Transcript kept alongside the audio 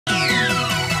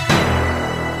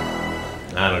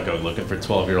I don't go looking for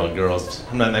 12-year-old girls.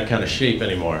 I'm not in that kind of shape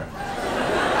anymore.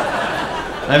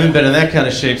 I haven't been in that kind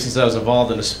of shape since I was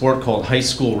involved in a sport called high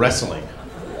school wrestling,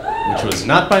 which was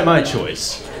not by my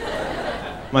choice.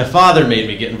 My father made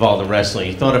me get involved in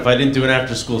wrestling. He thought if I didn't do an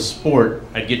after-school sport,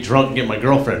 I'd get drunk and get my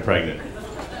girlfriend pregnant.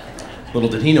 Little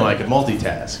did he know I could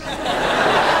multitask.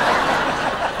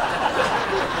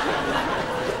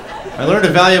 I learned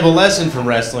a valuable lesson from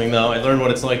wrestling, though. I learned what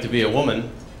it's like to be a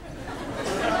woman.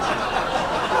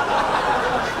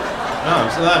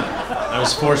 I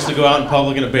was forced to go out in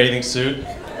public in a bathing suit.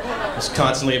 I was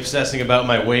constantly obsessing about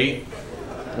my weight.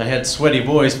 And I had sweaty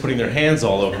boys putting their hands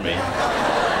all over me.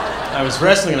 I was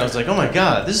wrestling and I was like, oh my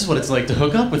God, this is what it's like to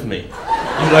hook up with me.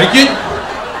 You like it?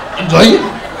 You like it?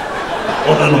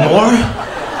 Want a little more?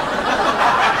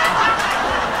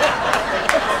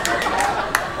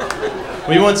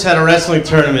 We once had a wrestling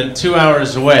tournament 2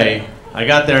 hours away. I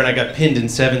got there and I got pinned in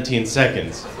 17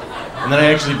 seconds. And then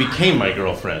I actually became my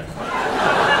girlfriend.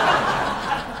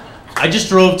 I just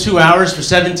drove 2 hours for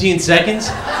 17 seconds?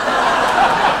 No.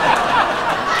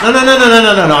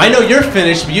 I know you're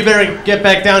finished, but you better get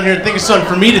back down here and think of something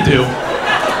for me to do.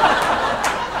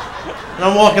 And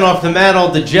I'm walking off the mat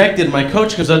all dejected, and my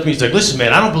coach comes up to me, he's like, listen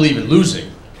man, I don't believe in losing.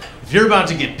 If you're about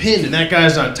to get pinned and that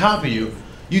guy's on top of you,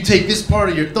 you take this part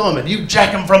of your thumb and you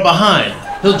jack him from behind.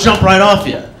 He'll jump right off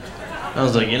you. I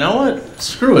was like, you know what?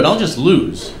 Screw it, I'll just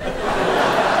lose.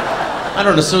 I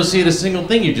don't associate a single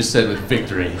thing you just said with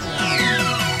victory.